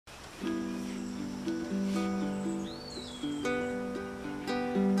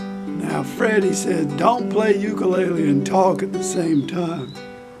Now Freddie said, don't play ukulele and talk at the same time.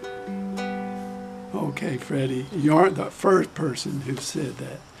 Okay, Freddie, you aren't the first person who said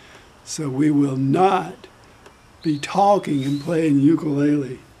that. So we will not be talking and playing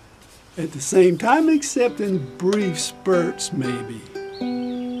ukulele at the same time, except in brief spurts maybe.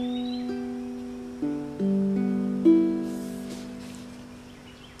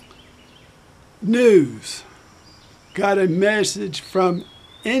 News. Got a message from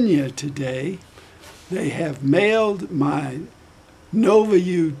Enya today. They have mailed my Nova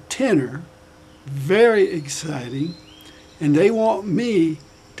U Tenor, very exciting, and they want me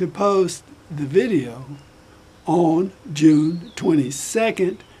to post the video on June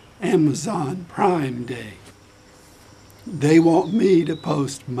 22nd, Amazon Prime Day. They want me to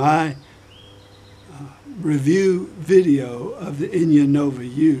post my review video of the Enya Nova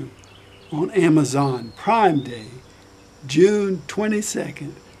U on Amazon Prime Day, June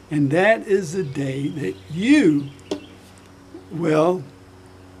 22nd, and that is the day that you, well,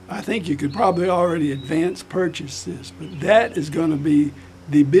 I think you could probably already advance purchase this, but that is going to be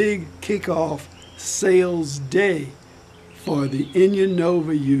the big kickoff sales day for the Enya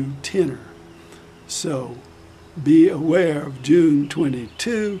Nova U Tenor. So be aware of June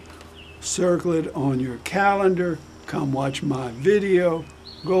 22, circle it on your calendar, come watch my video,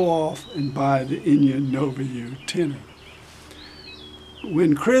 go off and buy the Enya Nova U Tenor.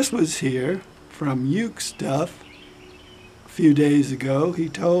 When Chris was here from Uke Stuff a few days ago, he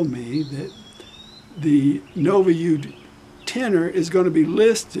told me that the Nova U Tenor is going to be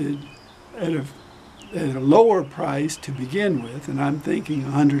listed at a lower price to begin with, and I'm thinking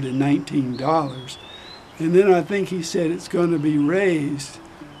 $119. And then I think he said it's going to be raised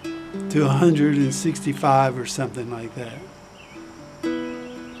to $165 or something like that.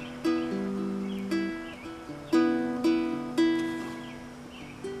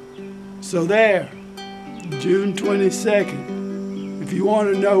 So there, June 22nd. If you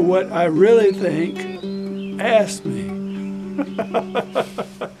want to know what I really think, ask me.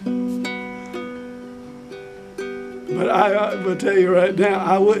 But I will tell you right now,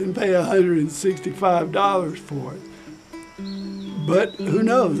 I wouldn't pay $165 for it. But who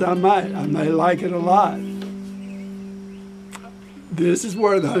knows, I may like it a lot. This is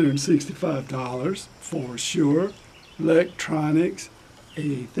worth $165 for sure. Electronics,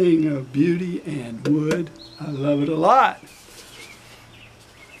 a thing of beauty and wood. I love it a lot.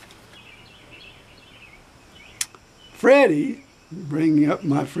 Freddie, bringing up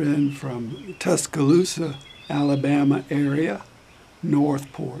my friend from Tuscaloosa, Alabama area,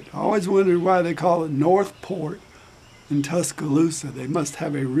 Northport. I always wondered why they call it Northport in Tuscaloosa. They must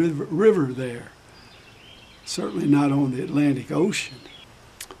have a river there. Certainly not on the Atlantic Ocean.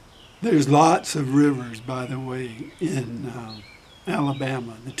 There's lots of rivers, by the way, in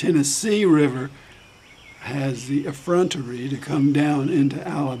Alabama. The Tennessee River has the effrontery to come down into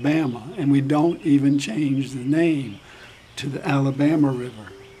Alabama, and we don't even change the name to the Alabama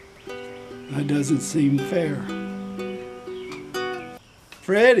River. That doesn't seem fair.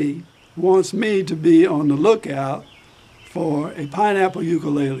 Freddie wants me to be on the lookout for a pineapple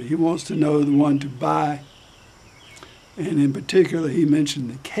ukulele. He wants to know the one to buy, and in particular he mentioned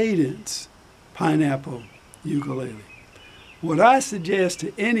the Cadence pineapple ukulele. What I suggest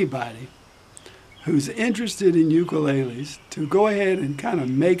to anybody who's interested in ukuleles to go ahead and kind of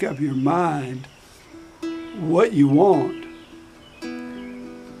make up your mind what you want,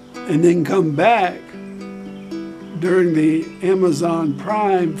 and then come back during the Amazon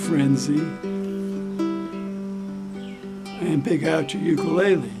Prime frenzy and pick out your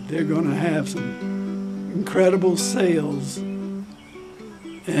ukulele. They're going to have some incredible sales,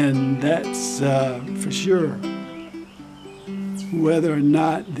 and that's for sure. Whether or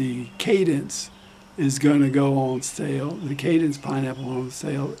not the Cadence is going to go on sale, the Cadence pineapple on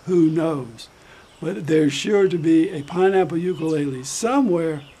sale, who knows? But there's sure to be a pineapple ukulele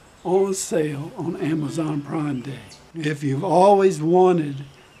somewhere on sale on Amazon Prime Day. If you've always wanted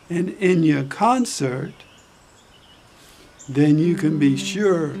an Enya concert, then you can be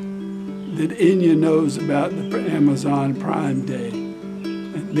sure that Enya knows about the Amazon Prime Day,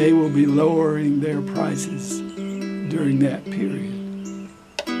 and they will be lowering their prices during that period.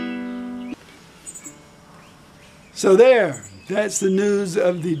 So there, that's the news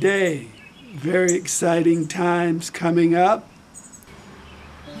of the day. Very exciting times coming up.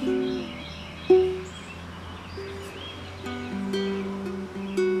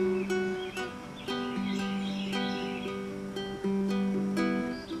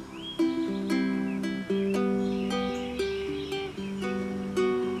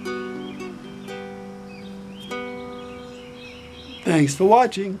 Thanks for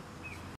watching.